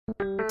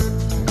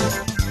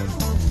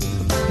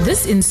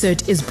This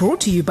insert is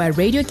brought to you by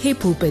Radio K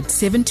Pulpit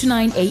 7 to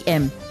 9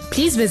 a.m.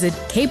 Please visit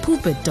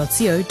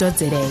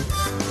kpulpit.co.za.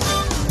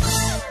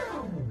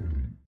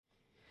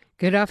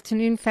 Good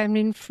afternoon,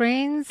 family and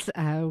friends.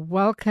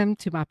 Welcome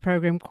to my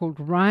program called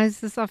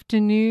Rise this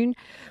afternoon.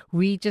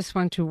 We just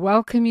want to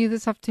welcome you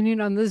this afternoon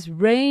on this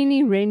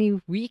rainy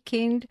week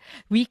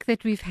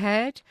that we've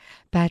had.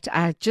 But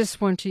I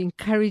just want to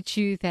encourage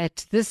you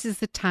that this is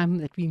the time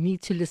that we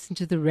need to listen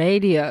to the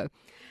radio.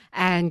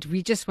 And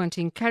we just want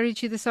to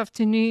encourage you this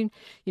afternoon.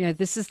 You know,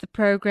 this is the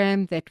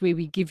program where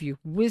we give you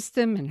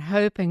wisdom and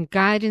hope and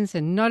guidance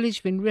and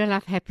knowledge when real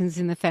life happens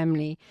in the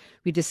family.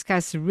 We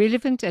discuss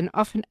relevant and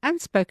often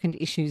unspoken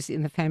issues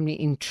in the family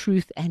in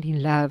truth and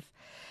in love.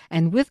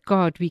 And with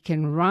God, we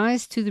can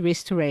rise to the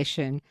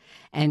restoration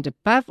and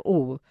above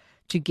all,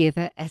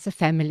 together as a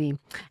family.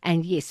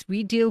 And yes,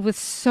 we deal with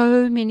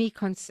so many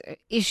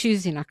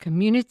issues in our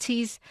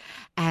communities,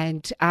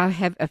 and I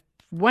have a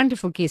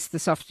wonderful guest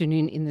this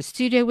afternoon in the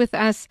studio with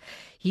us.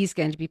 He's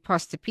going to be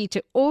Pastor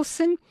Peter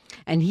Olsen,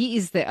 and he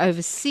is the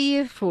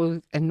overseer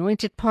for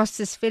Anointed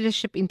Pastors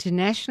Fellowship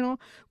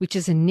International, which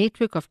is a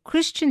network of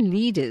Christian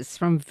leaders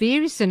from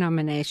various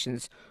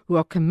denominations who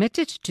are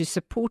committed to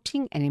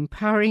supporting and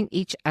empowering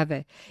each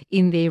other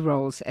in their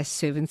roles as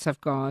servants of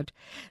God.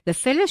 The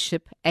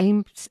fellowship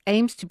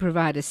aims to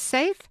provide a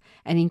safe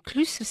and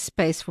inclusive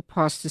space for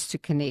pastors to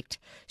connect,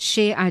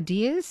 share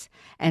ideas,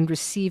 and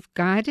receive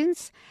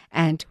guidance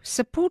and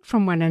support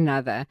from one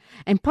another.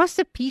 And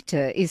Pastor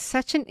Peter is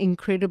such an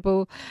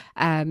incredible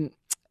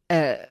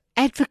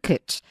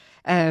advocate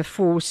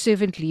for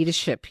servant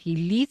leadership. He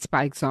leads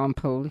by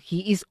example.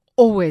 He is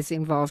always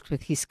involved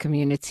with his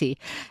community,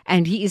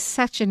 and he is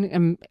such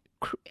an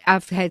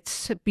I've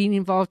been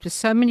involved with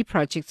so many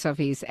projects of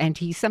his, and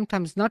he's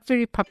sometimes not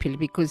very popular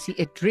because he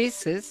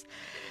addresses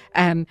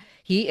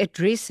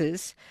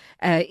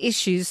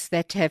issues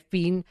that have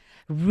been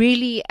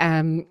really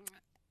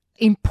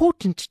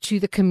important to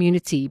the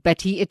community,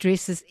 but he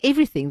addresses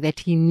everything that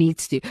he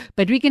needs to.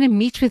 But we're going to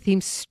meet with him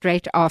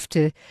straight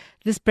after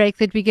this break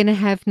that we're going to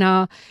have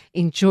now.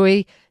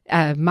 Enjoy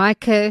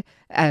Micah,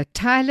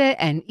 Tyler,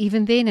 and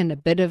even then, and a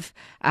bit of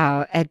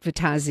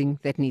advertising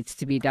that needs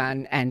to be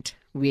done, and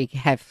we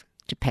have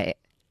to pay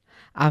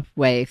our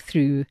way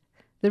through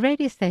the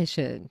radio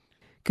station.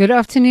 Good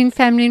afternoon,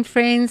 family and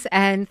friends,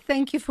 and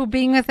thank you for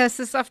being with us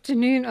this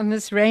afternoon on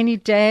this rainy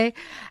day.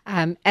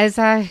 As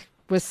I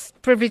was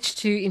privileged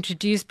to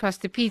introduce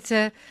Pastor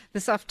Peter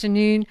this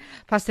afternoon.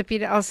 Pastor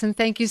Peter Olsen,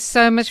 thank you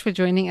so much for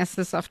joining us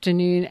this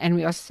afternoon, and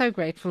we are so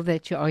grateful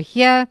that you are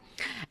here.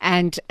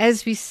 And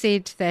as we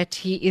said, that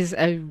he is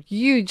a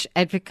huge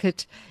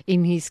advocate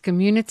in his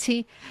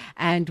community,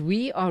 and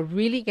we are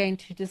really going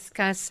to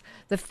discuss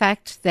the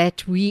fact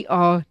that we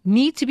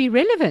need to be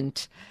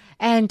relevant,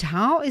 and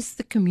how is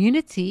the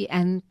community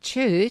and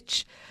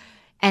church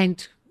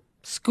and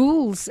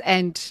schools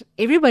and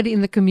everybody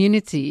in the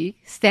community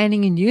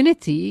standing in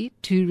unity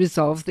to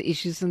resolve the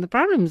issues and the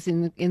problems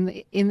in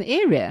the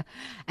area.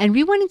 And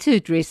we wanted to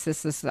address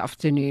this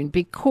afternoon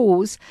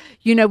because,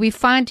 you know, we're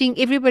finding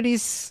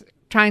everybody's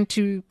trying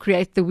to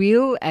create the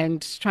wheel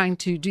and trying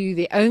to do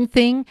their own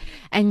thing,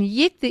 and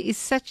yet there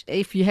is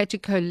if you had to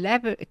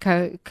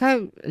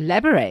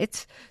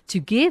collaborate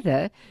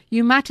together,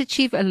 you might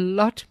achieve a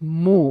lot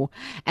more,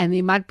 and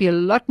there might be a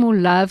lot more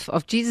love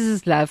of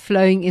Jesus' love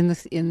flowing in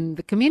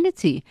the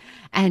community,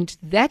 and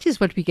that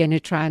is what we're going to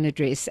try and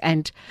address.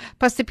 And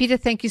Pastor Peter,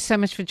 thank you so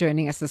much for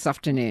joining us this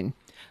afternoon.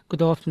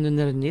 Good afternoon,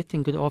 Renette,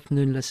 and good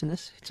afternoon,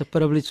 listeners. It's a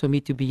privilege for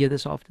me to be here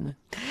this afternoon.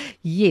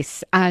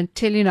 Yes, I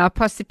tell you now,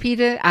 Pastor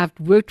Peter, I've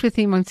worked with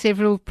him on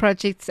several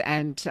projects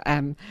and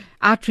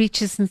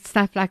outreaches and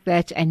stuff like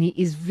that, and he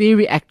is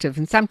very active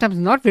and sometimes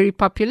not very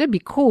popular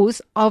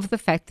because of the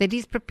fact that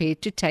he's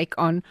prepared to take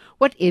on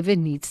whatever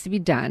needs to be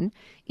done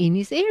in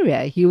his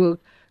area. He will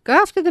go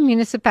after the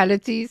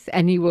municipalities,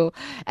 and he will,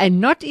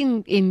 and not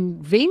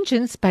in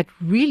vengeance, but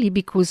really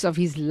because of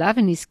his love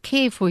and his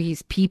care for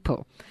his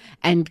people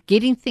and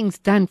getting things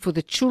done for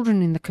the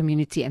children in the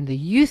community and the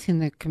youth in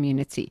the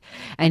community.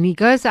 And he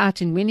goes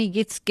out, and when he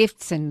gets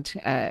gifts, and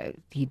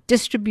he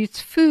distributes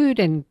food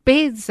and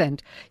beds,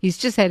 and he's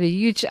just had a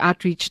huge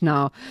outreach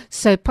now.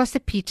 So Pastor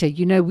Peter,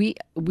 you know, we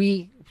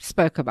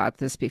spoke about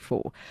this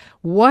before.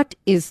 What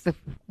is the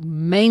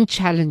main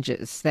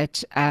challenges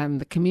that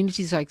the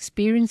communities are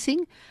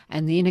experiencing?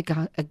 And then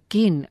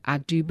again, I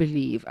do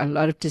believe a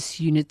lot of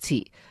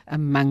disunity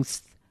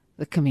amongst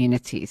the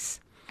communities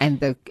and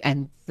the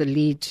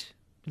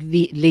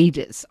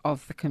leaders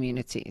of the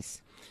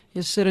communities.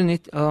 Yes, sir,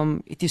 Annette,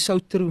 it is so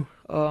true.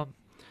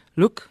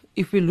 Look,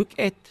 if we look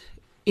at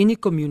any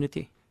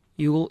community,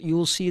 you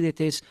will see that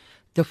there's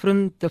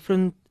different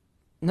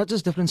not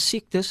just different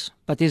sectors,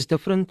 but there's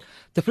different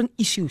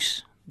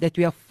issues that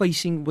we are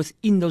facing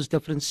within those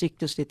different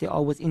sectors that there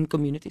are within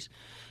communities.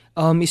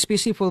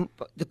 Especially for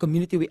the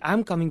community where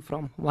I'm coming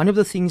from, one of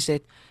the things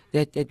that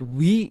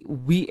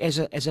we as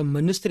a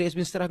ministry has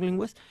been struggling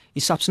with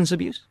is substance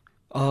abuse.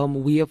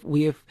 We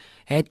have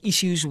had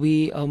issues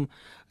where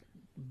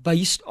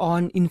based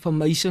on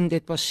information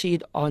that was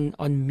shared on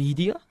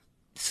media,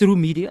 through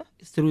media,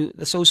 through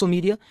the social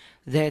media,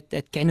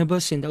 that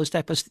cannabis and those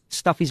type of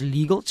stuff is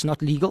legal. It's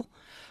not legal.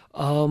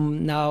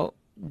 Now,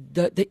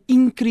 the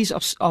increase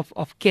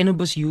of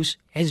cannabis use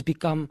has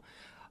become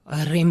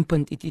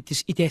rampant.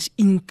 It has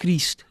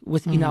increased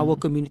within our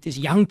communities.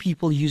 Young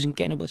people using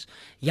cannabis,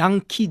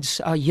 young kids.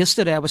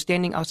 Yesterday, I was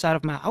standing outside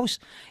of my house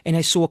and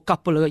I saw a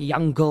couple of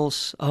young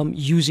girls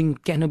using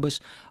cannabis,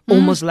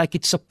 almost like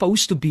it's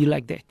supposed to be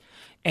like that.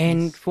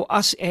 And for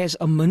us as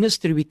a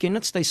ministry, we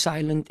cannot stay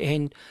silent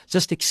and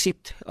just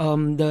accept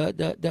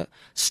the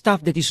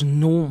stuff that is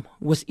norm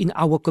within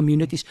our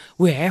communities.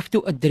 We have to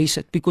address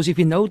it, because if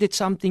you know that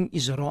something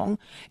is wrong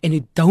and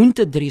you don't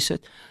address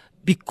it,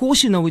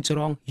 because you know it's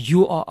wrong,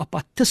 you are a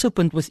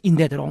participant within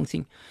that wrong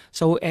thing.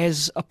 So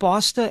as a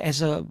pastor,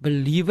 as a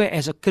believer,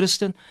 as a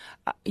Christian,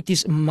 it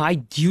is my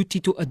duty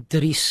to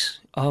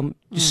address, to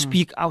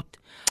speak out,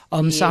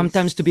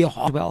 sometimes to be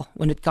hard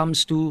when it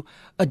comes to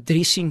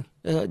addressing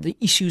the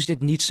issues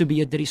that needs to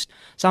be addressed.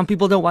 Some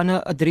people don't want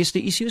to address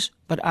the issues,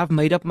 but I've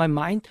made up my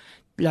mind.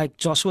 Like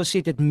Joshua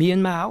said, that me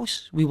and my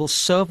house, we will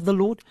serve the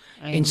Lord.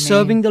 Amen. And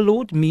serving the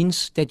Lord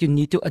means that you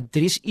need to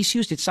address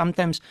issues that's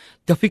sometimes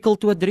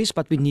difficult to address,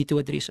 but we need to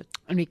address it.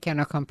 And we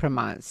cannot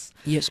compromise.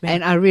 Yes, ma'am.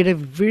 And I read a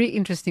very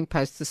interesting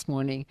post this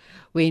morning.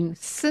 When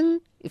sin,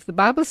 if the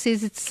Bible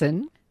says it's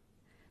sin,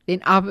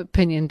 then our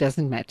opinion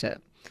doesn't matter.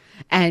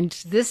 And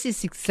this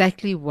is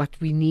exactly what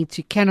we need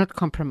to cannot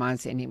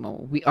compromise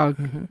anymore. We are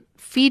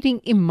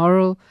feeding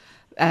immoral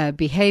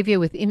behavior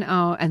within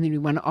and then we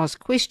want to ask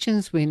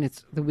questions when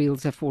the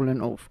wheels have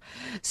fallen off.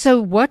 So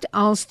what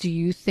else do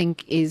you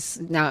think is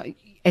now,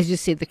 as you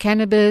said, the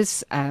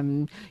cannabis,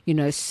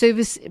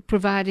 service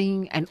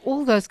providing and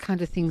all those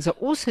kind of things are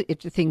also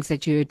things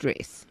that you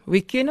address?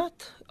 We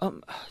cannot,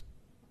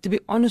 to be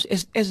honest,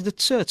 as the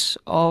church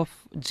of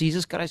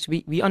Jesus Christ,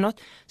 we are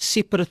not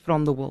separate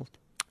from the world.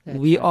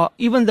 We are,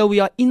 even though we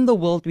are in the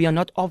world, we are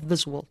not of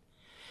this world.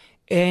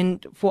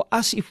 And for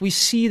us, if we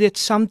see that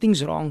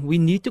something's wrong, we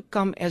need to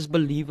come as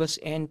believers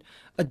and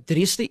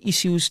address the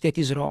issues that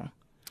is wrong.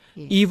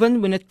 Yes.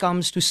 Even when it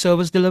comes to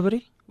service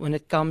delivery, when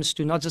it comes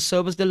to not just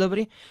service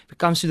delivery, it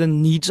comes to the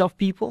needs of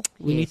people.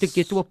 We need to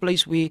get to a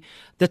place where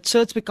the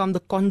church become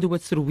the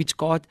conduit through which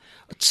God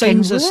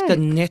changes the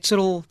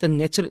natural.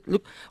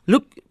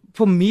 Look,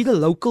 for me, the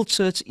local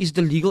church is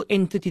the legal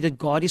entity that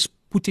God has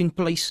put in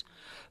place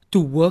to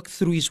work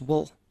through His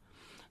will.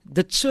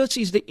 The church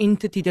is the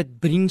entity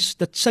that brings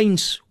the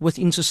change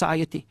within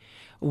society.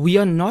 We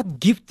are not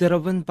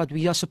gift-driven, but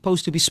we are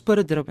supposed to be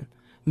spirit-driven,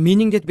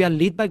 meaning that we are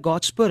led by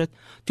God's Spirit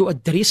to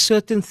address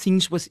certain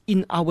things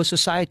within our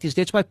societies.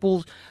 That's why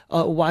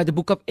why the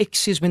book of Acts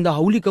says, when the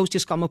Holy Ghost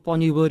has come upon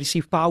you, you will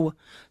receive power.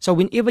 So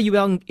whenever you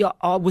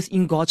are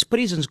within God's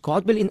presence,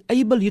 God will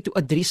enable you to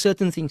address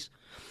certain things.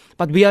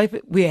 But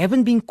we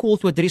haven't been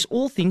called to address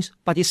all things,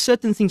 but there's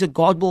certain things that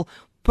God will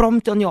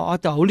prompt on your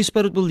heart, the Holy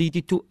Spirit will lead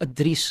you to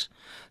address.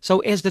 So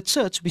as the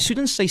church, we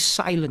shouldn't stay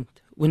silent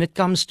when it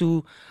comes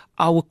to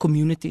our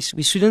communities.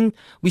 We shouldn't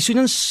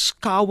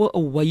scour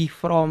away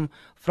from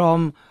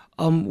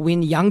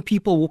when young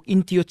people walk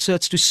into your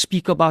church to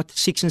speak about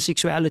sex and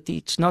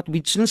sexuality.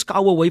 We shouldn't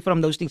scour away from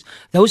those things.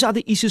 Those are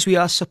the issues we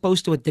are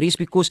supposed to address,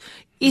 because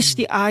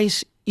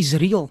STIs is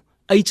real.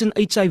 AIDS and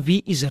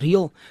HIV is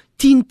real.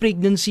 Teen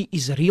pregnancy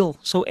is real.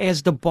 So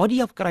as the body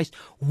of Christ,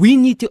 we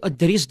need to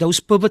address those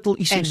pivotal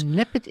issues. And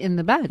nip it in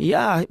the bud.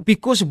 Yeah,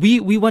 because we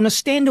want to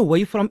stand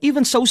away from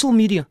even social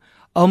media.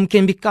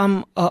 Can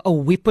become a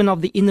weapon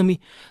of the enemy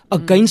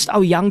against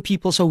our young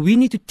people. So we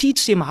need to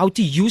teach them how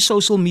to use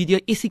social media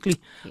ethically.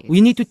 Yes. We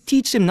need to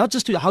teach them not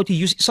just how to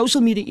use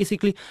social media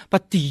ethically,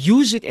 but to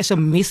use it as a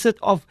method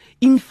of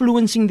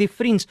influencing their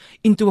friends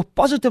into a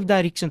positive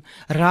direction,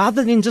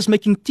 rather than just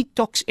making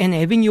TikToks and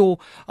having your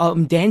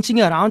dancing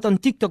around on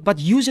TikTok, but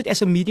use it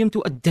as a medium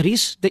to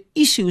address the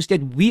issues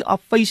that we are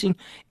facing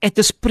at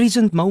this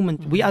present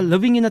moment. We are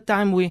living in a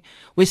time where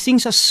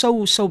things are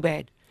so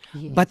bad.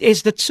 Yes. But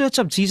as the Church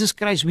of Jesus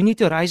Christ, we need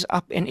to rise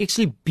up and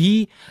actually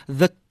be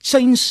the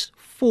change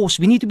force.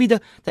 We need to be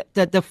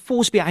the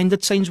force behind the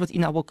change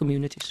within our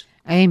communities.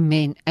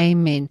 Amen.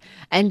 Amen.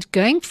 And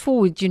going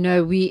forward,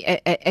 we,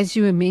 as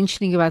you were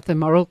mentioning about the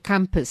moral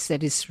compass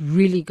that is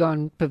really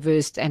gone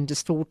perverse and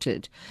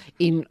distorted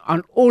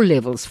on all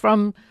levels,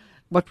 from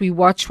what we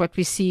watch, what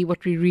we see,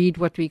 what we read,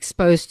 what we're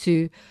exposed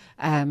to,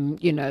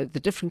 the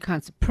different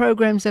kinds of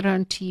programs that are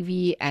on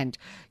TV, and,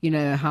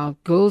 how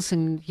girls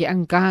and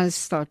young guys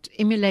start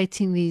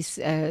emulating these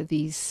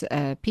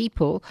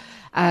people.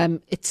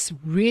 It's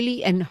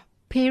really, and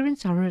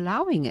parents are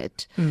allowing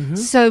it. Mm-hmm.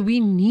 So we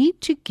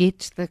need to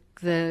get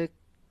the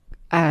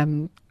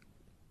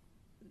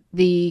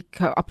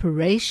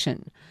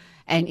cooperation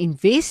and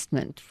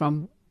investment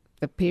from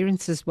the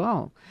parents as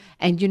well.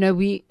 And,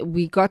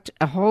 we got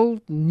a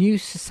whole new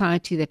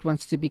society that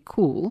wants to be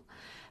cool,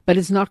 but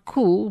it's not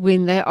cool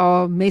when they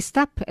are messed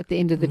up at the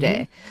end of the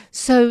day.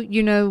 So,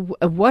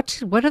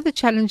 what are the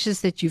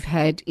challenges that you've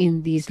had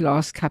in these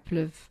last couple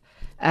of,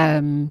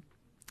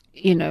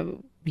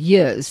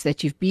 years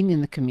that you've been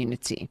in the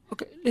community?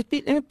 Okay, let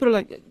me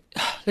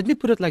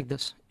put it like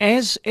this.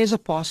 As a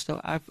pastor,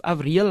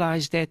 I've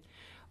realized that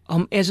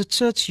as a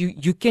church,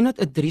 you cannot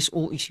address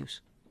all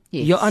issues.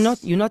 Yes.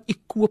 You're not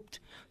equipped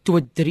to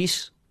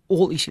address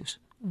all issues.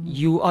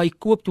 You are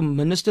equipped to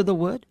minister the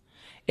word.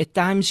 At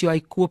times, you are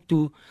equipped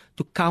to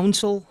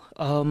counsel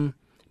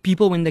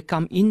people when they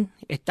come in.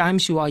 At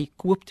times, you are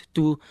equipped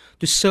to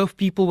serve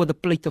people with a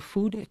plate of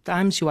food. At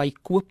times, you are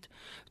equipped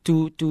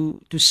to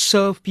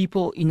serve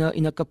people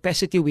in a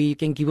capacity where you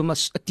can give them a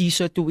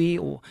t-shirt to wear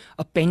or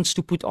a pants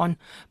to put on.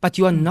 But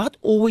you are not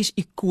always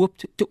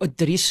equipped to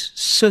address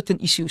certain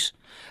issues.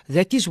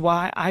 That is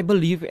why I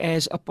believe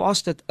as a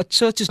pastor, a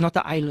church is not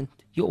an island.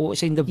 You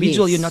always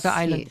individual, Yes, you're not an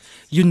island. yes.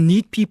 You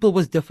need people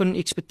with different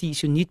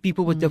expertise. You need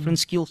people with different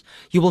skills.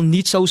 You will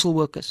need social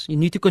workers. You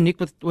need to connect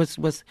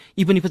with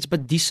even if it's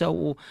Badisa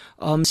or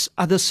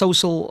other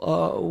social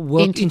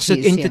work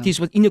entities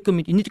within your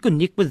community. You need to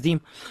connect with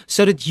them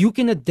so that you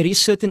can address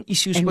certain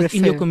issues And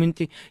within your refer.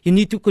 community. You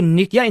need to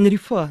connect, and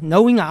refer,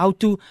 knowing how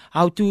to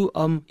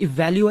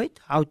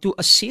evaluate, how to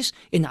assess,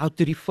 and how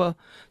to refer.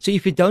 So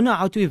if you don't know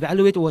how to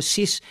evaluate or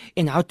assess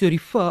and how to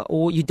refer,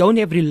 or you don't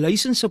have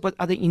relationship with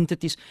other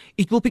entities,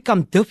 it will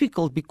become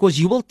difficult because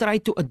you will try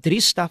to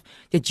address stuff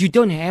that you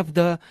don't have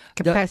the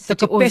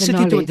Capacity or the capacity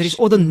to knowledge. address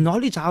or the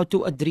knowledge how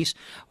to address.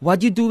 What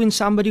do you do when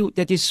somebody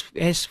that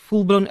has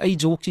full-blown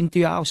AIDS walks into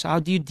your house?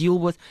 How do you deal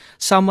with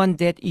someone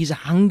that is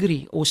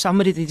hungry or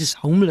somebody that is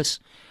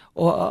homeless?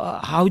 Or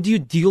how do you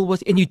deal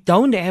with, and you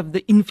don't have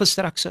the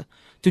infrastructure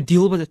to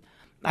deal with it?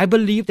 I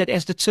believe that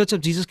as the Church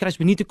of Jesus Christ,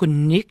 we need to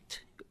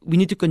connect. We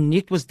need to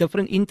connect with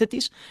different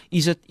entities.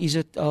 Is it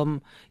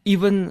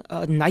even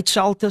night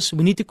shelters?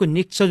 We need to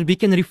connect so that we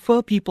can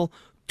refer people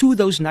to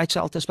those night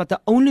shelters. But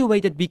the only way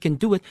that we can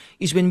do it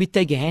is when we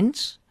take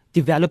hands,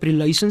 develop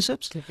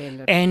relationships,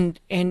 and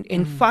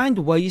find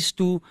ways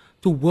to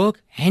work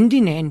hand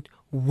in hand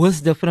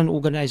with different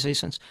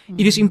organizations.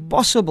 It is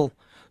impossible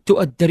to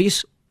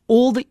address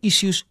all the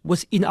issues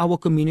within our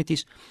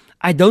communities.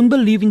 I don't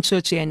believe in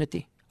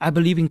churchianity. I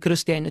believe in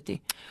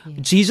Christianity.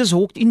 Jesus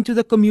walked into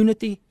the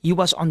community. He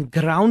was on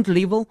ground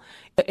level.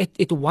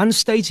 At one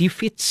stage, he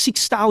fed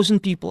 6,000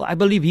 people. I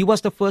believe he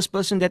was the first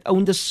person that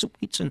owned a soup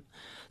kitchen.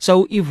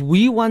 So if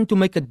we want to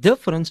make a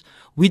difference,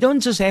 we don't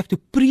just have to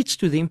preach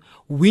to them.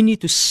 We need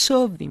to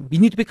serve them. We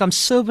need to become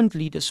servant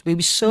leaders where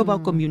we serve our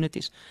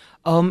communities.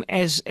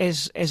 As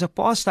a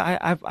pastor,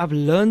 I've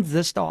learned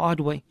this the hard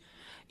way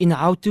in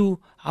how to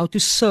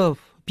serve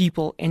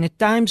people, and at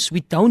times we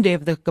don't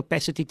have the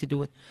capacity to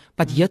do it,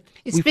 but yet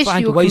we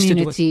find ways to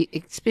do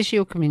it. Especially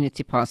your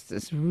community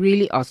pastors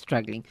really are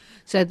struggling.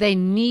 So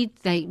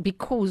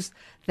because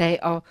they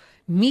are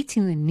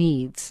meeting the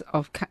needs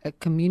of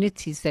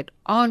communities that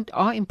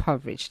are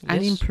impoverished,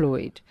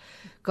 unemployed,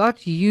 got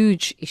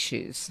huge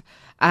issues.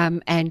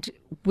 And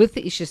with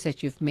the issues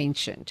that you've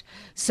mentioned.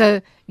 So,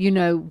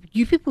 you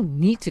people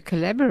need to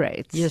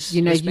collaborate. Yes,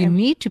 you yes, ma'am.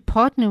 need to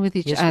partner with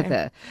each Yes, other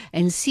ma'am.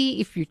 and see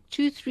if you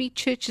 2-3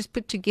 churches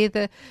put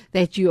together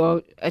that you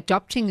are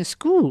adopting a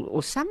school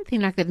or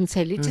something like that and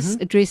say, let's just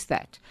address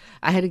that.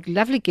 I had a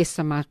lovely guest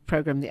on my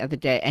program the other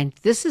day, and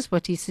this is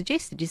what he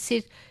suggested. He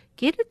said,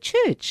 get a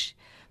church,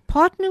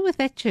 partner with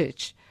that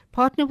church.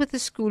 Partner with a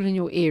school in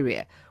your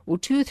area, or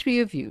 2 or 3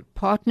 of you,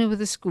 partner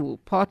with a school,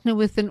 partner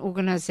with an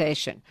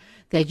organization,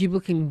 that you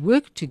can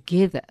work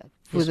together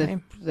for Yes,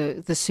 ma'am.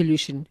 the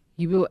solution.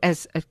 You will,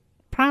 as a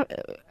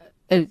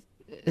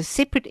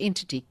separate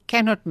entity,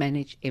 cannot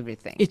manage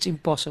everything. It's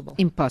impossible.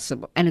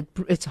 Impossible. And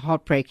it's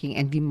heartbreaking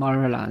and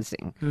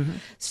demoralizing.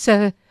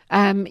 So,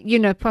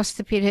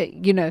 Pastor Peter,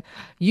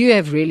 you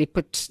have really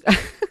put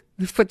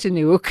the foot in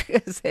the hook,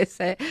 as they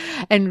say,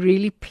 and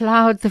really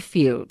plowed the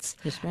fields.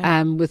 Yes,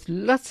 ma'am. With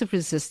lots of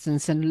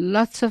resistance and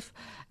lots of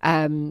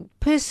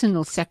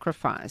personal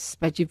sacrifice.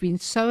 But you've been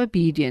so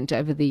obedient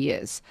over the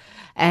years.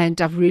 And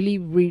I've really,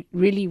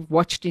 really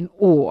watched in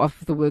awe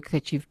of the work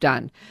that you've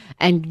done.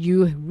 And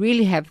you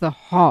really have the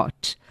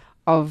heart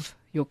of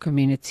your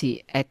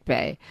community at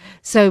bay.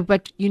 So,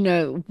 but,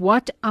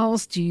 what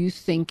else do you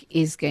think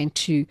is going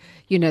to,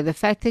 the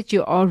fact that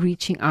you are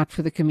reaching out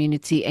for the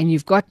community, and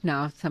you've got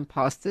now some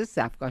pastors.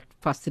 I've got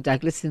Pastor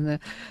Douglas in the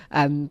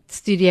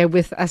studio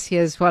with us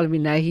here as well. We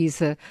know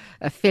he's a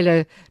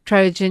fellow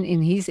Trojan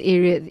in his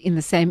area, in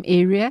the same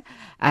area.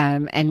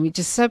 And we're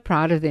just so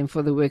proud of them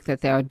for the work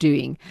that they are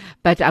doing.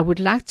 But I would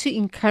like to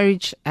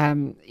encourage,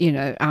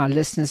 our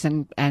listeners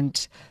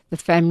and the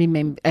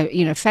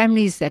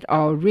families that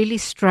are really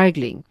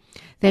struggling,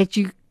 that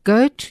you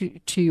go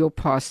to your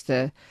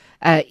pastor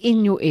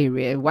in your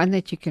area, one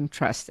that you can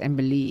trust and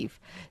believe,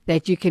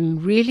 that you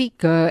can really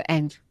go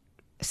and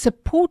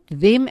support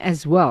them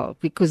as well,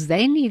 because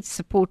they need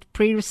support,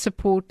 prayer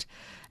support,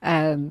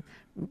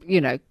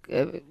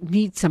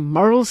 need some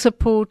moral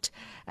support.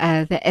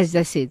 As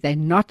I said, they're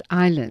not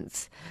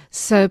islands.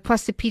 So,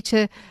 Pastor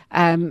Peter,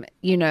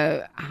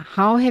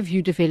 how have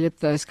you developed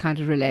those kind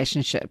of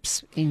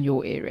relationships in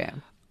your area?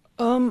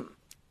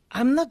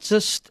 I'm not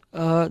just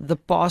the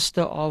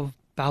pastor of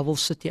Bellville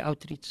City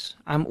Outreach.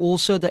 I'm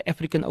also the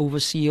African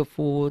overseer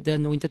for the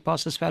Anointed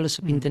Pastors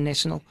Fellowship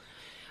International.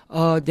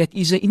 That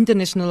is an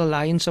international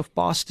alliance of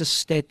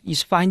pastors that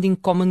is finding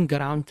common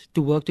ground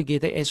to work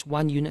together as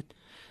one unit.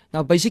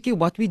 Now, basically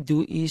what we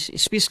do is,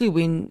 especially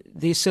when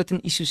there's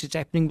certain issues that's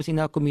happening within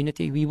our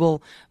community, we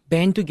will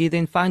band together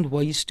and find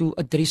ways to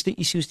address the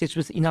issues that's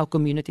within our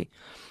community.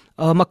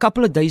 A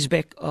couple of days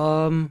back,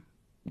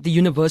 the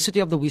University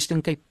of the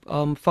Western Cape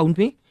phoned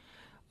me,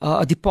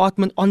 a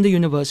department on the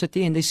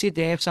university, and they said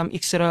they have some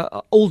extra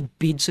old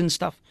beds and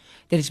stuff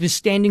that has been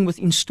standing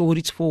within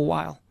storage for a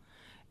while.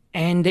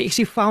 And they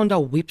actually found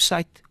our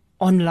website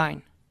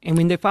online. And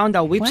when they found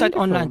our website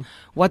online,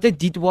 what they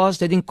did was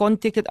they then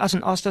contacted us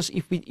and asked us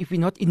if we're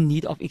not in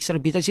need of extra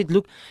beds. I said,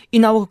 look,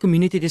 in our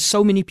community, there's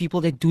so many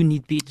people that do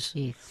need beds.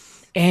 Yes.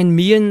 And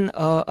me and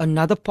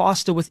another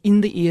pastor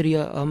within the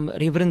area,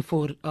 Reverend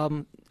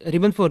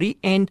Fourie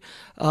and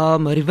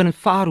Reverend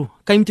Faru,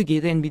 came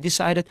together, and we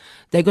decided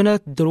they're going to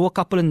draw a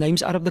couple of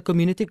names out of the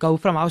community, go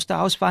from house to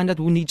house, find out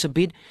who needs a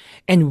bed.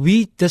 And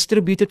we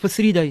distributed for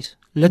 3 days.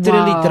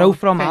 Literally drove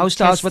from house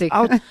to house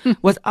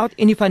without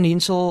any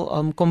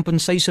financial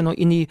compensation or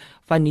any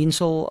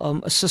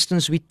financial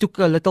assistance. We took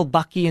a little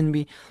bakkie and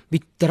we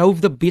drove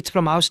the beds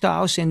from house to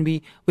house, and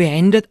we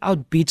handed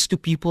out beds to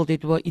people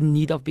that were in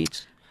need of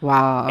beds.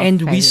 Wow. And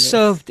fabulous. we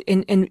served,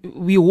 and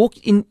we walked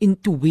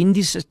into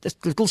Wendy's, a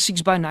little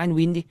 6x9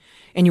 Wendy,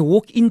 and you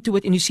walk into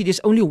it and you see there's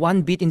only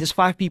one bed and there's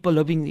 5 people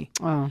living there.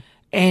 Oh.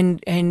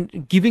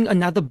 And giving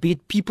another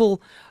bed, people,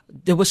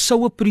 they were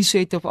so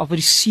appreciative of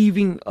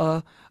receiving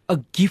a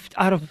gift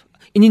out of,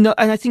 and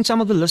I think some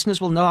of the listeners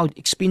will know how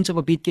expensive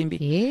a bed can be.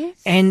 Yes.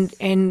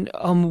 And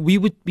we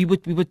would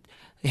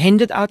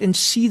hand it out and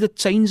see the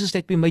changes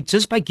that we made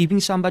just by giving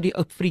somebody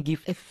a free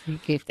gift. A free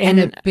gift. And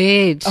a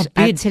bed.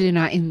 I tell you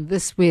now, in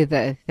this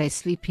weather, they're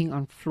sleeping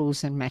on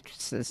floors and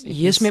mattresses.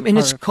 Yes, ma'am. And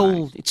it's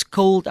cold. It's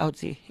cold out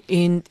there.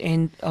 And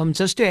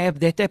just to have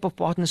that type of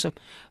partnership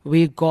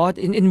where God,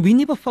 and we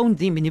never phoned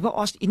them. We never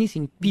asked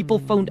anything. People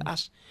phoned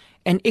us.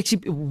 And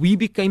actually, we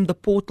became the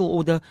portal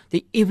or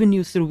the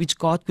avenue through which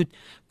God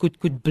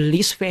could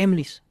bless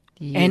families.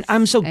 Yes, and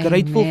I'm so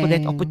grateful for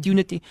that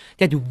opportunity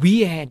that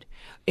we had.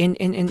 And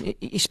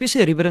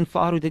especially Reverend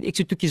Faru, that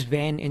actually took his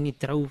van and he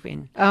drove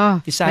and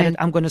decided,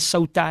 I'm going to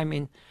sow time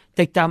and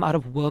take time out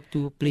of work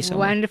to bless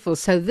someone. Wonderful.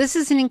 So this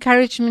is an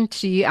encouragement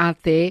to you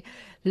out there.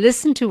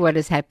 Listen to what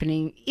is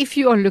happening. If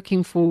you are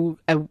looking for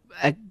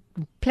a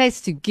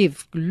place to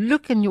give,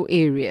 look in your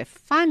area,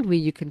 find where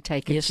you can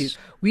take it to.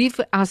 We've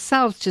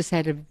ourselves just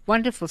had a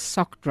wonderful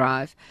sock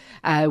drive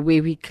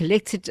where we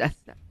collected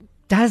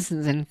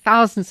dozens and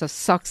thousands of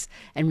socks,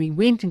 and we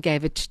went and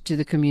gave it to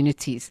the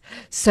communities.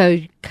 So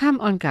come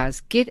on,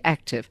 guys, get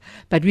active.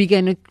 But we're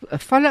going to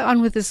follow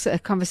on with this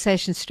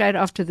conversation straight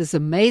after this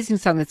amazing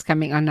song that's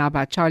coming on now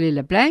by Charlie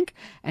LeBlanc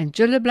and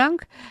Jill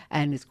LeBlanc,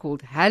 and it's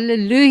called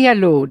Hallelujah,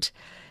 Lord.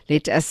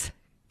 Let us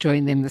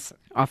join them this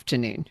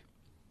afternoon.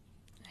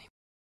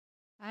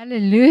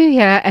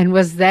 Hallelujah. And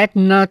was that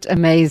not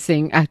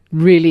amazing? I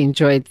really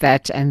enjoyed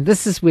that. And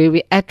this is where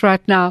we're at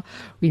right now.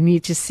 We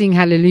need to sing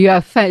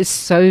Hallelujah. It's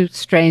so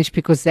strange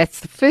because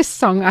that's the first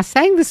song I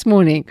sang this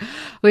morning.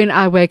 When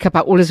I wake up, I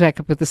always wake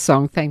up with a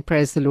song. Thank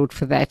praise the Lord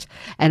for that.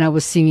 And I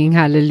was singing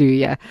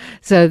Hallelujah.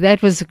 So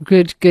that was a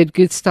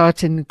good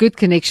start and good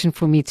connection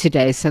for me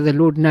today. So the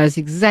Lord knows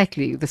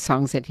exactly the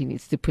songs that he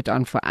needs to put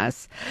on for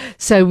us.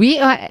 So we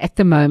are at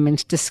the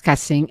moment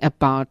discussing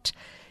about,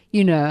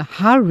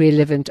 how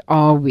relevant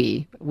are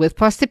we? With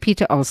Pastor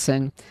Peter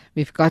Olsen,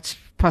 we've got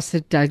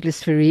Pastor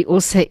Douglas Fourie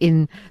also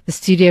in the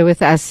studio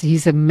with us.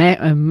 He's a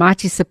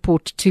mighty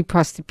support to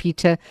Pastor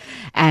Peter,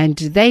 and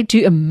they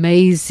do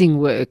amazing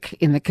work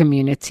in the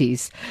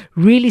communities.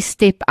 Really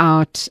step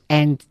out,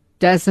 and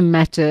doesn't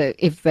matter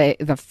if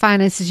the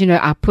finances,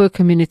 our poor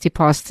community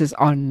pastors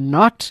are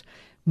not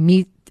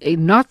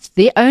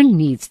their own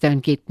needs don't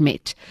get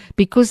met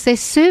because they're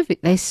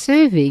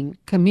serving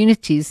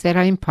communities that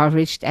are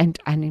impoverished and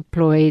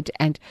unemployed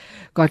and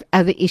got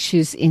other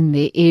issues in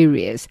their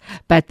areas.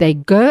 But they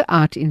go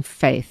out in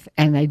faith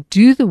and they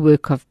do the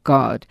work of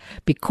God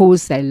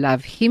because they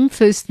love Him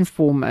first and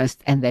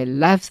foremost, and they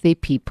love their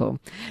people.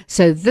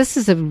 So this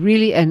is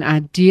really an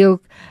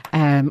ideal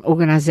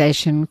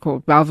organization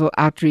called Bellville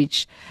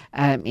Outreach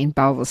in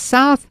Bellville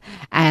South,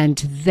 and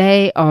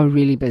they are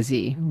really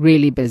busy,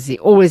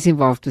 always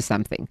involved with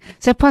something.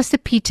 So Pastor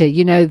Peter,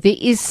 there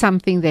is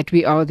something that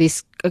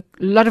there's a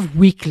lot of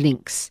weak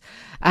links.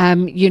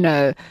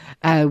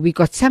 We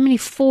got so many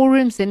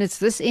forums, and it's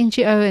this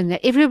NGO, and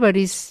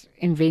everybody's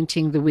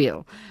inventing the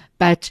wheel,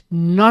 but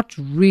not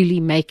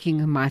really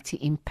making a mighty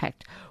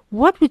impact.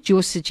 What would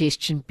your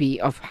suggestion be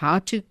of how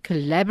to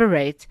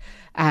collaborate?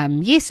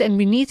 Yes, and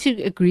we need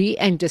to agree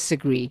and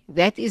disagree.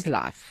 That is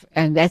life,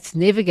 and that's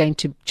never going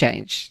to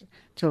change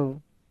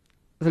till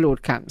the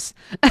Lord comes.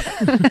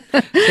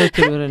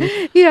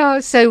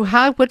 So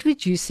what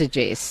would you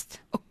suggest?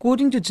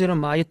 According to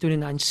Jeremiah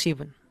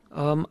 29:7,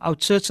 Our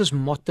church's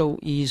motto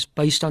is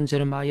based on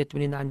Jeremiah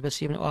 29 verse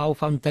 7. Our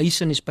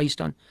foundation is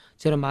based on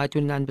Jeremiah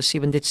 29 verse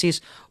 7 that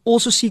says,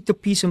 also seek the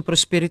peace and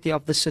prosperity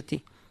of the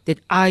city that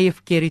I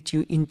have carried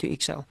you into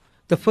exile.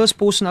 The first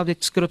portion of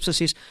that scripture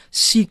says,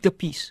 seek the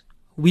peace.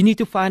 We need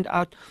to find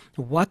out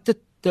what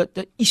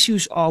the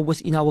issues are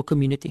within our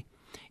community.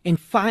 And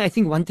find, I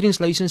think one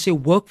translation says,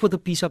 work for the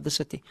peace of the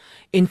city.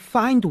 And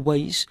find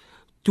ways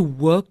to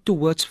work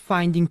towards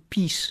finding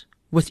peace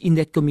within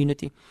that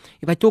community.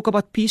 If I talk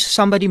about peace,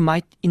 somebody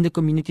might in the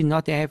community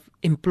not have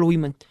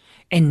employment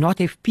and not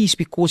have peace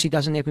because he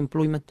doesn't have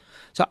employment.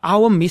 So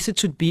our method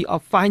should be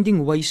of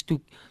finding ways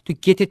to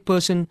get that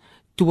person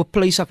to a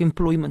place of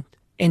employment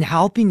and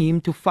helping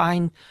him to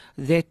find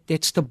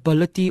that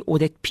stability or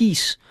that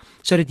peace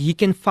so that he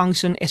can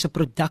function as a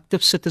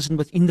productive citizen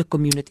within the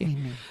community.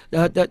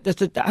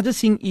 The other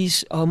thing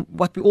is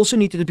what we also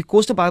need to do,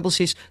 because the Bible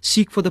says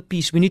seek for the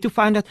peace, we need to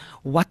find out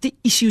what the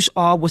issues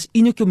are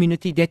within a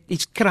community that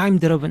is crime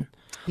driven.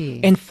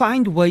 Yes. And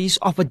find ways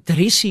of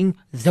addressing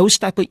those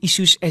type of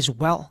issues as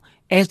well.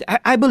 As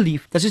I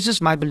believe, this is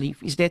just my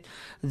belief, is that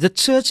the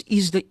church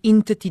is the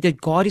entity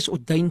that God has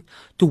ordained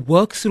to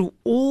work through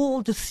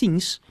all the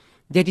things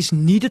that is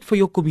needed for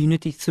your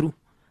community through.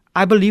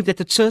 I believe that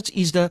the church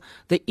is the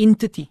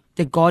entity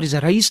that God has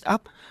raised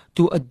up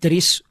to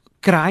address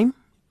crime,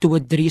 to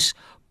address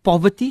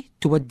poverty,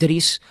 to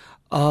address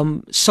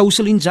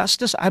social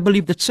injustice. I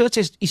believe the church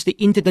is the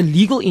entity, the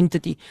legal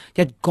entity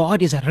that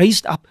God has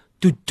raised up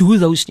to do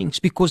those things,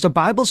 because the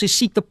Bible says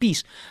seek the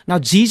peace. Now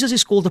Jesus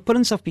is called the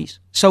Prince of Peace.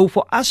 So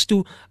for us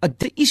to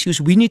address issues,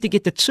 we need to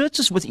get the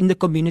churches within the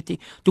community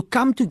to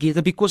come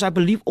together, because I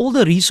believe all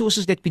the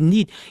resources that we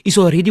need is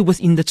already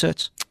within the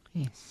church.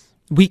 Yes.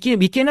 We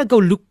cannot go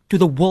look to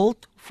the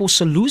world for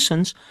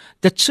solutions.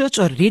 The church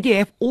already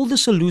have all the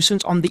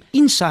solutions on the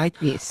inside.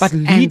 Yes, But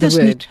and leaders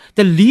the word.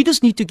 the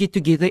leaders need to get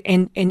together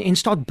and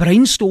start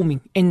brainstorming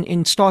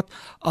and start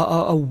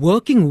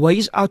working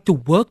ways out to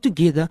work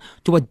together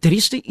to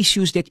address the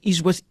issues that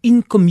is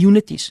within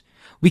communities.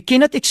 We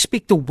cannot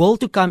expect the world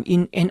to come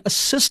in and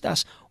assist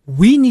us.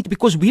 We need,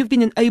 because we have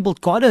been enabled.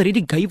 God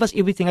already gave us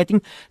everything. I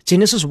think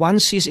Genesis 1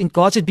 says, and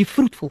God said, be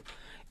fruitful.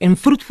 And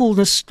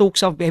fruitfulness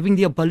talks of having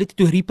the ability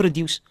to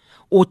reproduce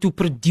or to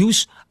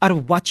produce out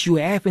of what you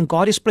have. And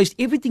God has placed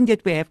everything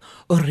that we have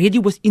already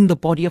within the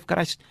body of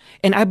Christ.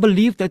 And I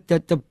believe that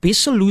the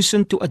best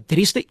solution to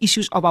address the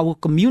issues of our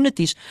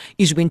communities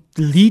is when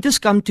leaders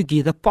come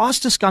together,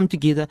 pastors come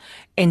together,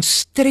 and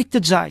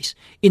strategize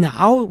in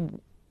how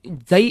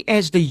they,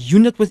 as the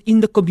unit within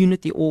the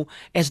community, or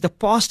as the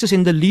pastors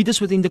and the leaders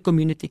within the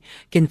community,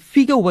 can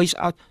figure ways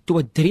out to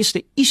address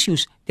the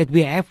issues that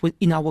we have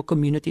within our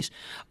communities.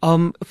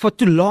 For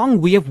too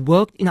long, we have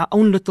worked in our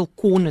own little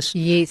corners.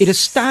 Yes. It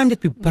is time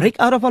that we break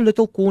out of our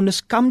little corners,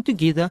 come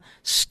together,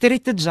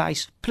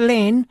 strategize,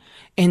 plan,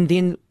 and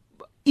then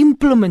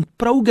implement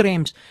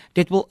programs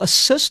that will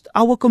assist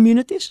our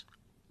communities,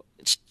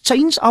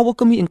 change our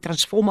community, and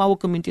transform our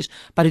communities.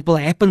 But it will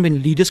happen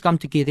when leaders come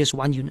together as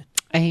one unit.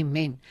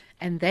 Amen.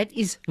 And that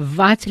is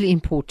vitally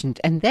important.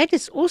 And that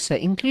is also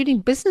including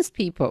business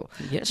people,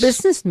 Yes.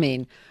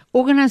 businessmen,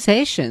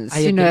 organizations, I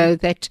you agree. know,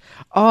 that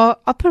are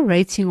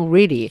operating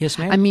already. Yes,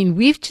 ma'am. I mean,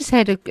 we've just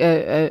had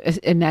a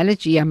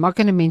analogy. I'm not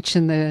going to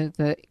mention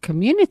the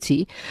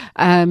community,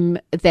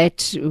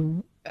 that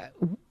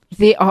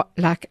there are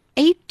like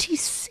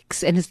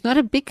 86, and it's not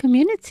a big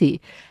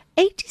community,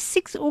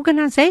 86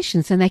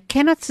 organizations, and they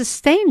cannot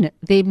sustain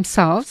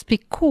themselves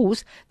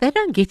because they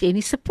don't get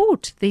any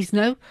support. There's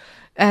no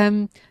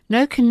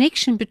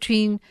connection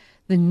between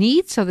the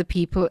needs of the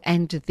people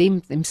and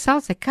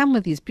themselves. They come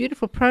with these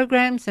beautiful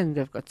programs and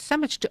they've got so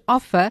much to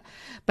offer,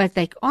 but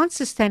they aren't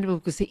sustainable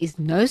because there is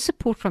no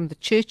support from the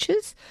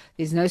churches.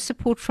 There's no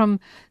support from,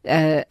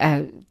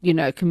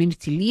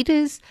 community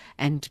leaders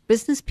and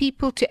business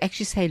people to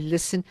actually say,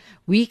 listen,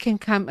 we can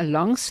come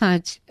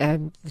alongside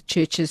the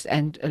churches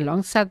and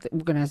alongside the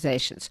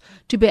organizations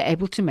to be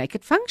able to make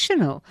it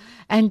functional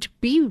and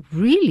be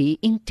really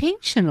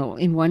intentional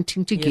in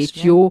wanting to Yes, get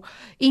ma'am. your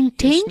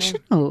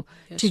intentional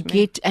Yes, to ma'am.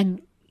 get,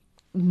 and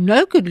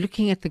no good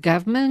looking at the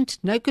government,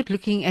 no good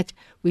looking at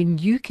when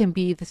you can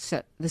be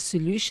the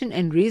solution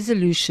and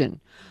resolution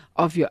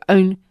of your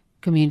own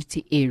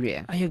community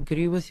area. I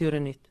agree with you,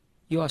 Renette.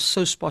 You are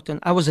so spot on.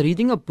 I was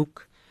reading a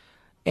book,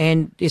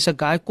 and there's a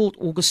guy called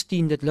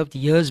Augustine that lived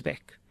years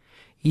back.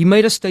 He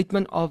made a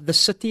statement of the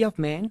city of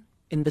man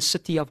and the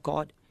city of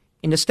God.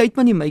 And the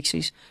statement he makes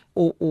is,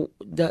 or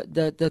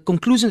the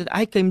conclusion that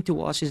I came to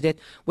was, is that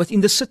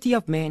within the city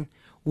of man,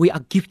 we are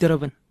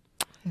gift-driven.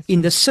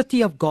 In the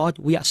city of God,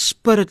 we are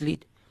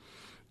spirit-led.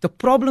 The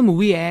problem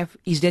we have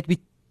is that we,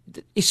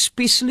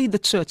 especially the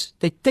church,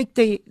 they take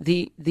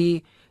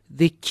the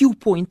cue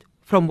point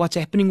from what's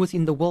happening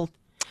within the world.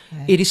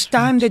 It is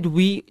time that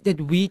we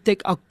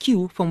take our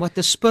cue from what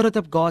the Spirit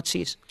of God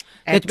says.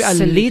 That we are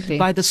Absolutely. led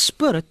by the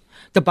Spirit.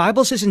 The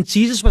Bible says, and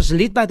Jesus was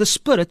led by the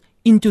Spirit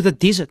into the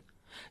desert.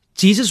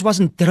 Jesus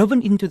wasn't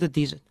driven into the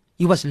desert.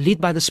 He was led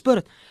by the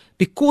Spirit.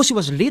 Because he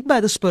was led by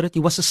the Spirit,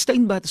 he was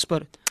sustained by the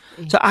Spirit.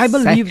 So I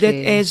believe that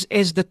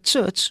as the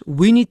church,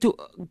 we need to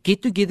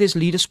get together as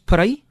leaders,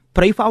 pray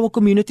for our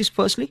communities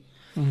firstly,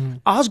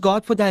 ask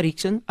God for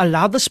direction,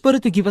 allow the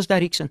Spirit to give us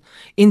direction,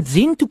 and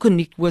then to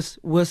connect with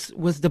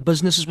the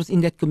businesses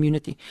within that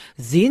community,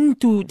 then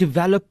to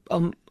develop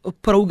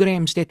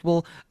programs that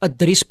will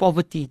address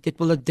poverty, that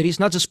will address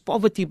not just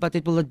poverty, but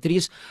it will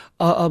address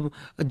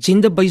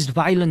gender-based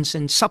violence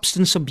and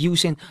substance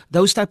abuse and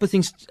those type of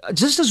things.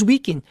 Just this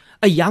weekend,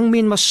 a young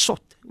man was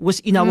shot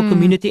within our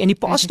community and he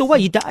passed away,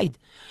 he died.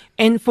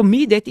 And for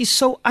me, that is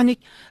so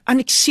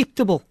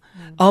unacceptable.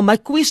 My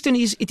question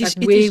is,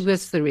 where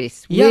was the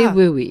rest? Yeah,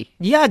 where were we?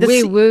 Yeah,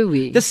 where were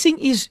we? The thing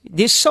is,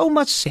 there's so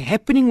much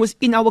happening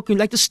within our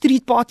community, like the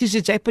street parties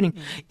that's happening.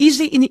 Is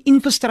there any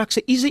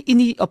infrastructure? Is there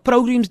any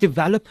programs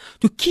developed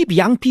to keep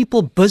young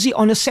people busy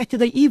on a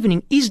Saturday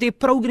evening? Is there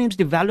programs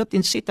developed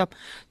and set up,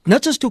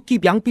 not just to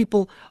keep young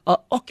people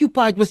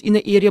occupied within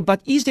the area,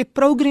 but is there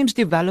programs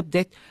developed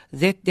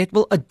that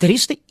will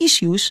address the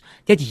issues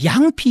that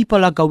young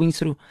people are going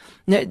through?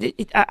 Now,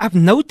 I've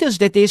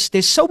noticed that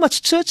there's so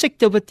much church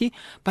activity,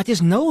 but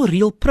there's no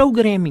real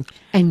programming.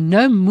 And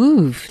no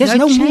move. There's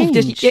no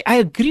change. move. I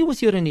agree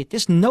with you, Renee.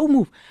 There's no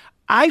move.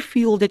 I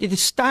feel that it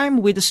is time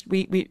where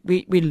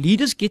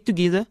leaders get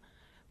together,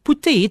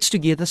 put their heads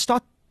together,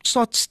 start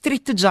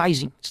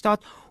strategizing,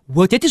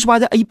 that is why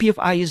the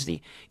APFI is there,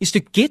 is to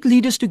get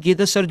leaders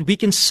together so that we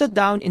can sit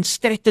down and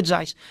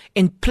strategize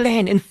and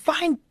plan and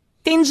find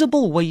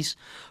tangible ways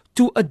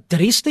to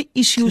address the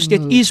issues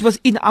that is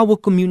within our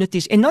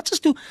communities, and not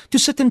just to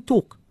sit and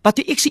talk, but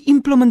to actually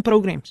implement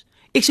programs.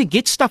 Actually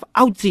get stuff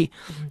out there.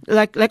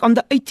 Like on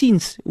the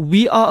 18th,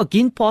 we are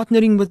again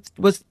partnering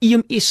with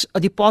EMS,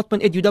 a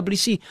department at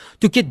UWC,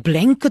 to get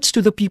blankets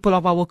to the people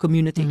of our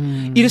community.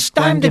 It is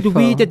time that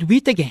we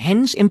take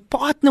hands and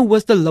partner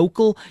with the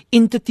local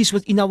entities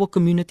within our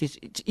communities.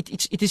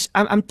 It is.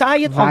 I'm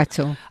tired.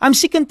 I'm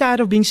sick and tired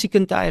of being sick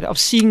and tired of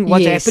seeing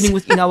what's happening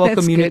within our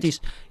communities.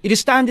 Good. It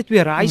is time that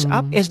we rise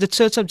up as the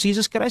Church of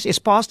Jesus Christ, as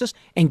pastors,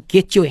 and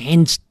get your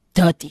hands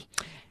dirty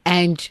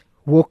and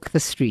walk the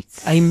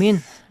streets.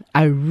 Amen.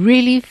 I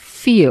really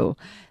feel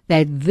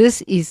that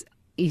this is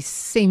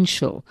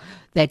essential,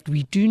 that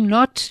we do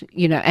not,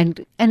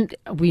 and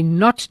we're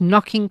not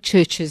knocking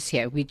churches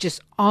here. We're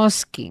just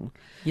asking.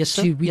 Yes,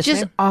 sir. We're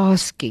just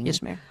asking.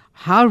 Yes, ma'am.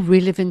 How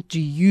relevant do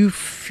you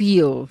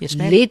feel,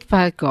 led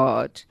by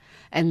God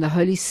and the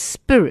Holy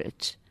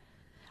Spirit?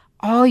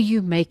 Are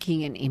you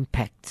making an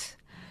impact?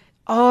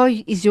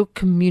 Is your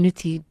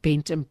community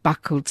bent and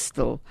buckled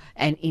still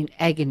and in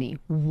agony?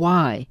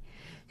 Why?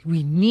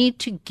 We need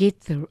to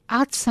get the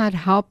outside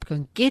help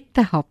and get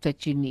the help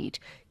that you need.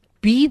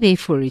 Be there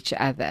for each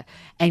other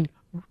and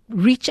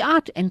reach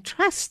out and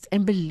trust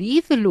and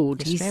believe the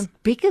Lord. He's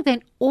bigger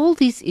than all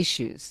these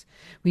issues.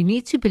 We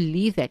need to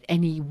believe that,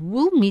 and He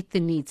will meet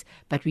the needs,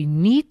 but we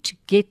need to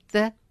get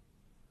the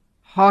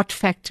heart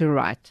factor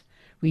right.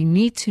 We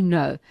need to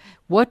know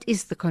what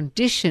is the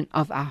condition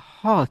of our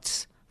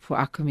hearts for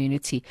our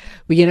community.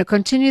 We're going to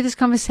continue this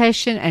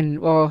conversation, and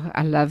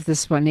I love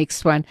this one.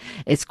 Next one,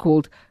 it's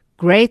called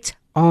Great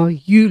Are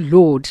You,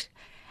 Lord.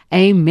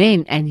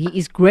 Amen. And He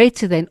is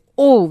greater than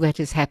all that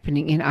is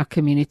happening in our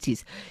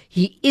communities.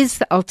 He is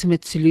the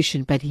ultimate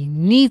solution, but He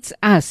needs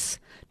us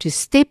to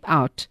step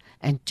out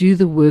and do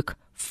the work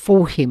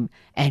for Him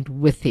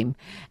and with Him.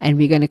 And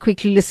we're going to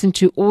quickly listen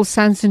to All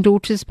Sons and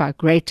Daughters by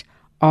Great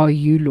Are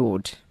You,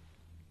 Lord.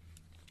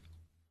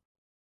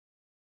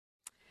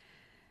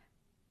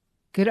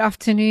 Good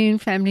afternoon,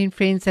 family and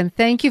friends, and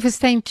thank you for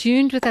staying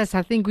tuned with us.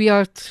 I think we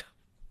are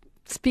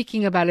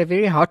speaking about a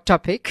very hot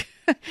topic,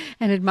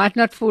 and it might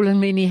not fall on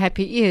many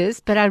happy ears,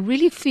 but I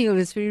really feel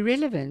it's very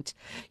relevant.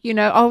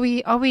 Are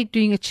we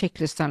doing a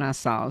checklist on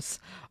ourselves?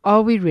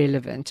 Are we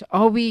relevant?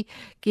 Are we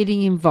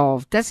getting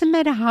involved? Doesn't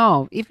matter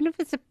how, even if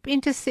it's an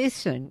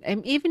intercession,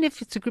 and even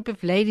if it's a group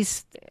of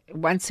ladies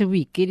once a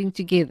week getting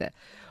together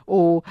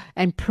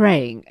and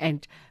praying,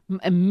 and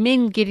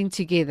men getting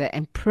together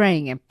and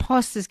praying, and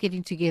pastors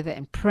getting together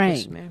and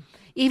praying. Yes,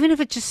 even if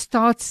it just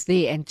starts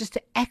there, and just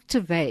to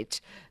activate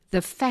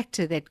the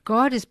factor that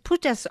God has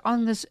put us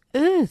on this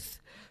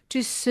earth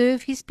to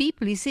serve His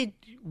people. He said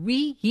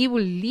He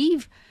will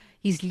leave.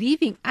 He's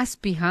leaving us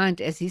behind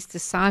as His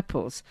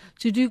disciples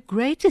to do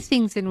greater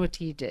things than what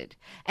He did.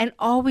 And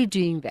are we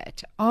doing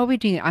that? Are we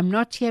doing it? I'm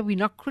not here. We're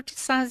not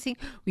criticizing.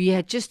 We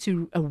are just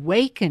to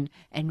awaken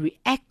and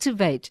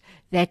reactivate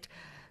that,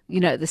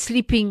 the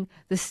sleeping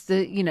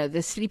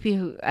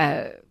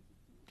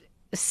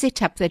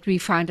setup that we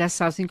find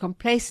ourselves in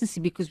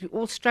complacency, because we're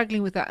all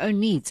struggling with our own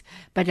needs.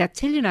 But I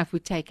tell you now, if we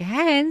take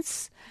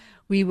hands,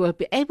 we will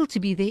be able to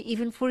be there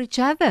even for each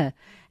other.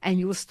 And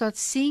you will start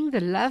seeing the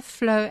love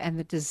flow and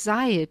the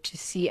desire to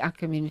see our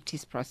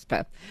communities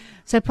prosper.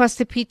 So,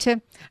 Pastor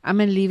Peter, I'm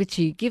going to leave it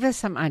to you. Give us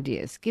some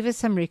ideas. Give us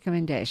some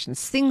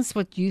recommendations. Things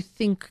what you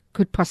think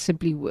could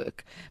possibly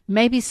work.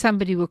 Maybe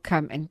somebody will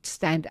come and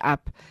stand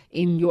up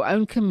in your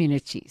own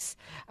communities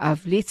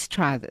of let's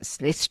try this.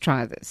 Let's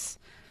try this.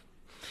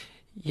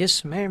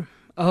 Yes, ma'am.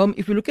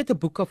 If you look at the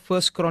book of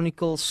First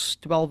Chronicles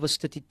 12 verse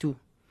 32,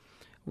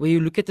 where you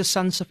look at the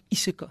sons of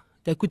Issachar,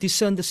 they could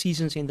discern the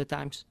seasons and the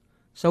times.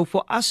 So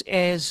for us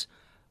as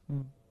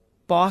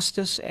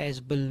pastors, as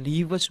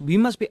believers, we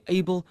must be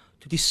able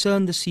to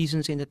discern the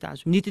seasons and the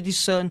times. We need to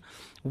discern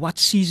what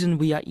season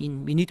we are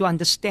in. We need to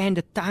understand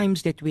the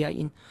times that we are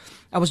in.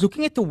 I was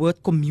looking at the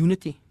word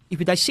community. If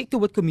you dissect the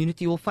word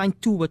community, you will find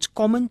two words: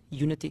 common,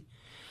 unity.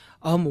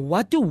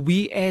 What do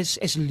we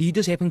as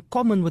leaders have in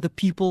common with the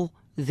people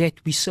that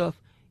we serve?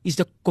 Is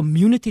the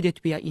community that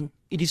we are in.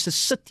 It is the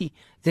city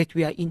that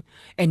we are in.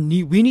 And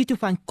we need to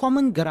find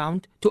common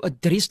ground to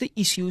address the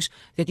issues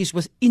that is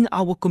within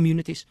our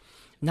communities.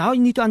 Now you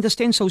need to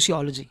understand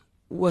sociology.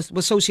 With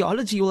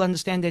sociology, you will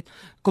understand that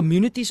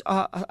communities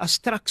are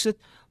structured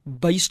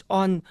based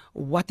on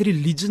what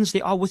religions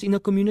there are within a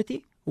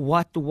community,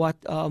 what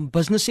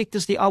business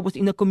sectors there are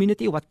within a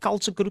community, what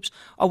culture groups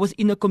are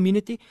within a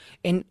community,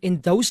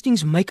 and those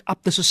things make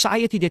up the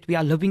society that we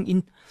are living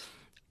in.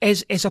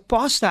 As a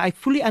pastor, I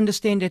fully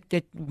understand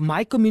that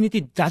my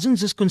community doesn't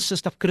just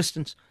consist of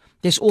Christians.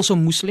 There's also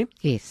Muslim.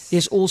 Yes.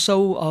 There's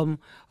also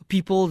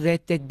people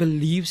that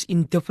believes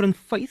in different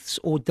faiths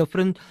or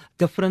different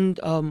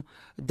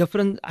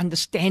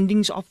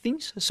understandings of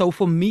things. So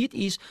for me, it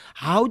is,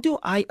 how do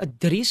I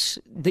address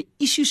the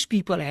issues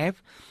people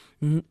have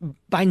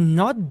by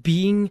not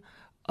being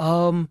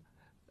not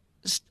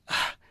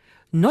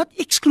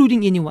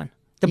excluding anyone.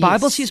 The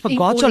Bible says,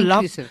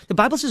 the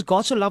Bible says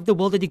God so loved the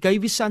world that He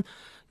gave His Son,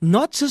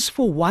 not just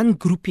for one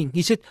grouping.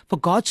 He said, for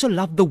God so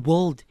loved the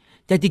world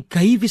that He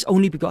gave His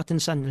only begotten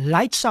Son.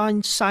 Light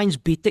shines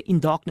better in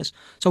darkness.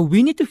 So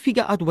we need to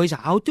figure out ways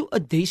how to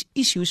address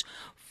issues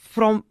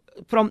from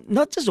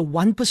not just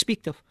one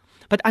perspective,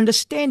 but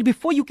understand.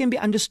 Before you can be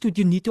understood,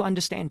 you need to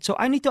understand. So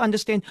I need to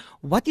understand,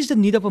 what is the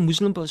need of a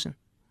Muslim person?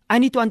 I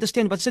need to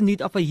understand what's the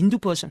need of a Hindu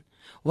person.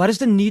 What is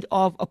the need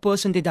of a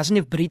person that doesn't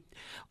have bread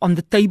on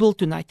the table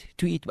tonight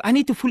to eat? I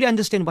need to fully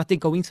understand what they're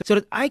going through so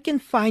that I can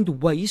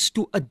find ways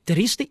to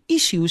address the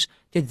issues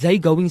that they're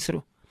going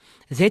through.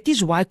 That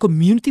is why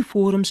community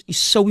forums is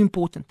so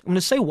important. I'm going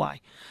to say why.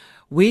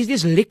 Where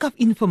there's lack of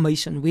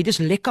information, where there's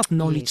lack of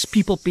knowledge,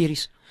 people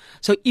perish.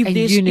 So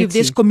if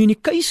there's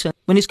communication,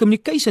 when there's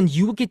communication,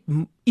 you will get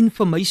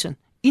information.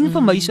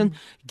 Information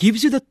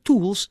gives you the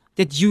tools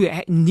that you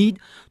need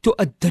to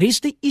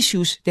address the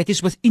issues that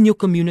is within your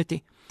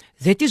community.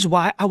 That is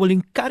why I will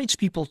encourage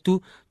people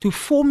to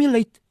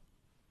formulate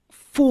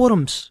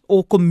forums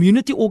or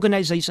community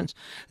organizations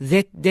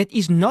that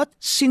is not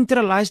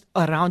centralized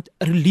around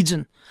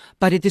religion,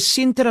 but it is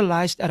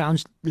centralized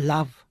around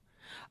love.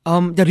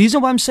 The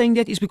reason why I'm saying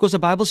that is because the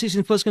Bible says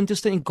in 1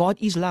 Corinthians, and God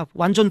is love.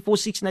 1 John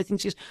 4:6, I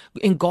think says,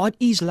 and God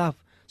is love.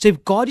 So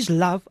if God is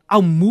love,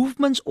 our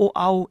movements or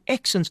our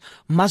actions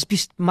must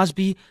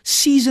be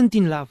seasoned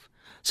in love.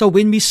 So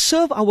when we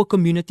serve our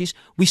communities,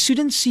 we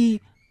shouldn't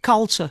see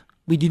culture.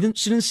 We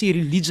shouldn't see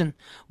religion.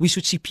 We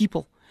should see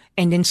people.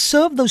 And then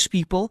serve those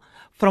people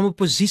from a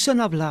position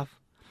of love.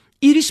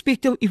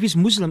 Irrespective if he's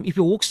Muslim, if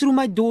he walks through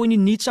my door and he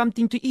needs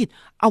something to eat,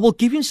 I will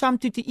give him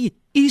something to eat,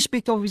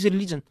 irrespective of his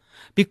religion.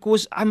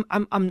 Because I'm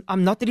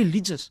not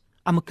religious.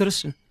 I'm a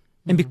Christian.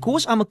 And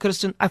because I'm a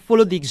Christian, I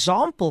follow the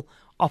example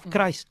of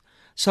Christ.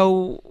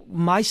 So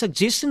my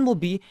suggestion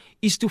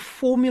is to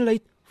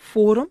formulate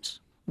forums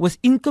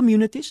within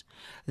communities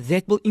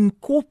that will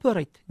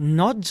incorporate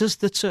not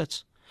just the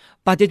church,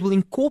 but that will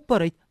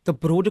incorporate the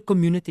broader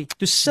community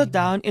to sit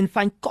down and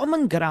find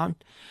common ground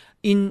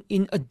in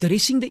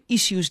addressing the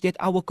issues that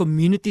our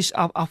communities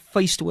are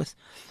faced with.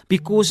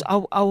 Because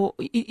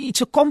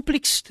it's a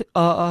complex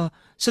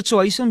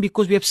situation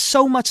because we have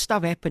so much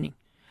stuff happening.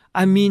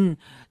 I mean,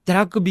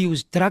 drug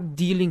abuse, drug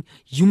dealing,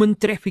 human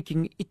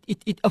trafficking,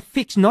 it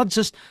affects not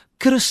just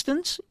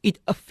Christians, it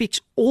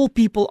affects all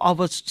people of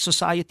a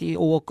society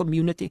or a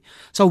community.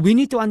 So we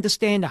need to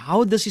understand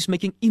how this is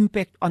making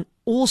impact on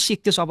all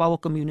sectors of our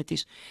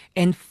communities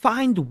and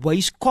find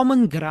ways,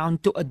 common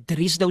ground to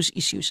address those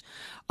issues.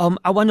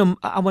 I want to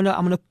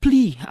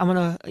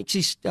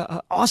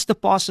ask the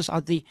pastors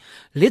out there,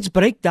 let's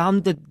break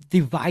down the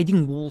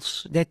dividing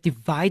walls that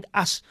divide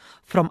us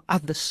from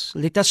others.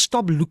 Let us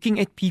stop looking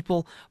at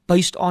people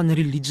based on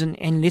religion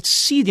and let's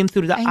see them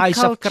through the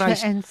eyes of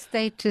Christ. And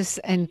status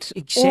and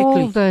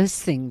all those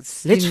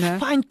things. Let's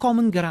find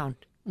common ground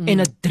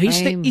and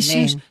address the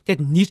issues that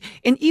need.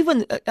 And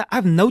even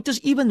I've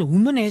noticed even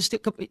women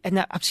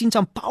and I've seen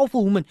some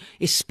powerful women,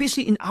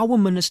 especially in our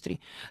ministry,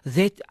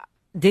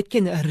 that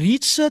can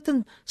reach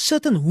certain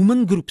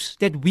women groups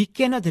that we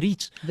cannot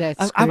reach.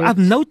 I've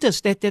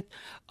noticed that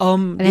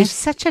and there's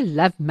such a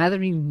love,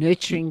 mothering,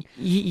 nurturing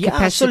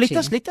capacity.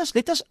 So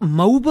let us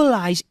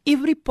mobilize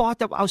every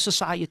part of our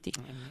society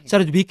so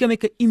that we can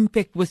make an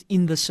impact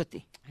within the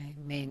city.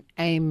 Amen,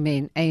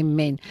 amen,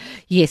 amen.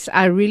 Yes,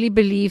 I really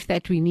believe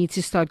that we need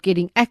to start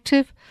getting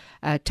active.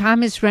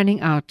 Time is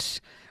running out.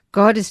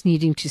 God is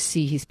needing to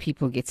see his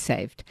people get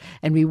saved.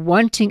 And we're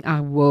wanting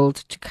our world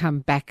to come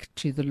back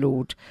to the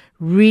Lord.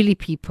 Really,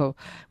 people,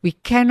 we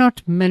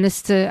cannot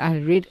minister. I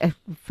read a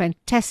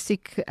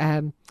fantastic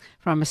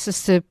from a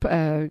sister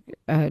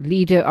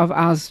leader of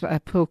ours,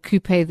 Pearl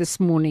Coupe, this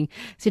morning,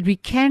 said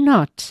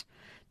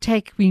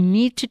we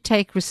need to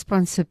take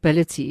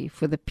responsibility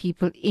for the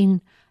people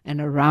in and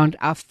around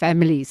our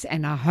families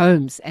and our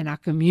homes and our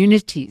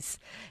communities.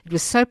 It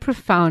was so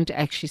profound,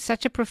 actually,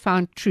 such a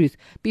profound truth,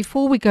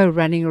 before we go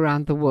running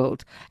around the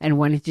world and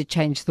wanting to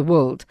change the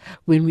world,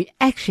 when we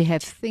actually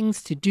have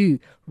things to do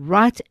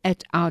right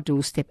at our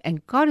doorstep.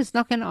 And God is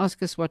not going to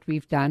ask us what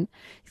we've done.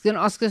 He's going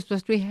to ask us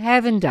what we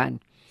haven't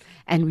done.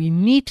 And we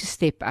need to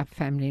step up,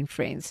 family and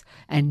friends,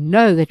 and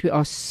know that we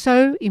are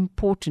so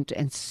important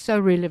and so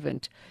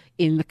relevant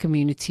in the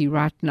community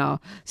right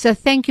now. So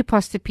thank you,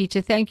 Pastor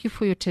Peter. Thank you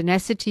for your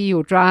tenacity,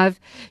 your drive,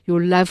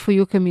 your love for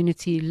your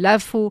community,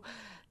 love for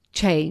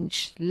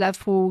change, love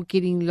for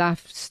getting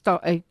life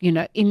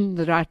in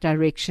the right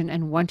direction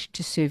and wanting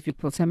to serve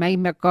people. So may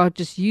God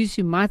just use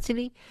you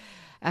mightily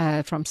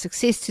from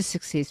success to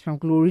success, from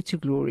glory to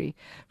glory,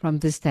 from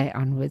this day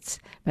onwards.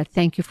 But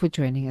thank you for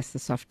joining us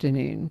this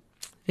afternoon.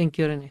 Thank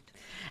you, Renette.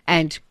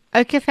 And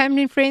okay,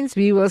 family and friends,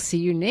 we will see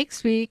you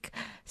next week.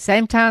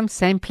 Same time,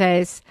 same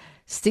place.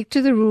 Stick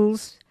to the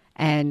rules,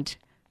 and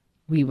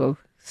we will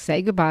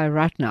say goodbye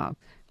right now.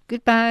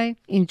 Goodbye.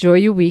 Enjoy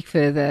your week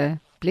further.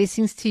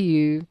 Blessings to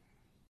you.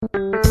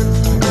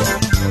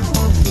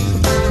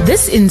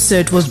 This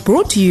insert was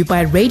brought to you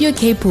by Radio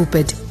K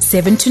Pulpit,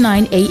 7 to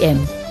 9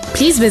 a.m.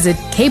 Please visit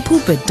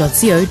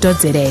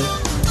kpulpit.co.za.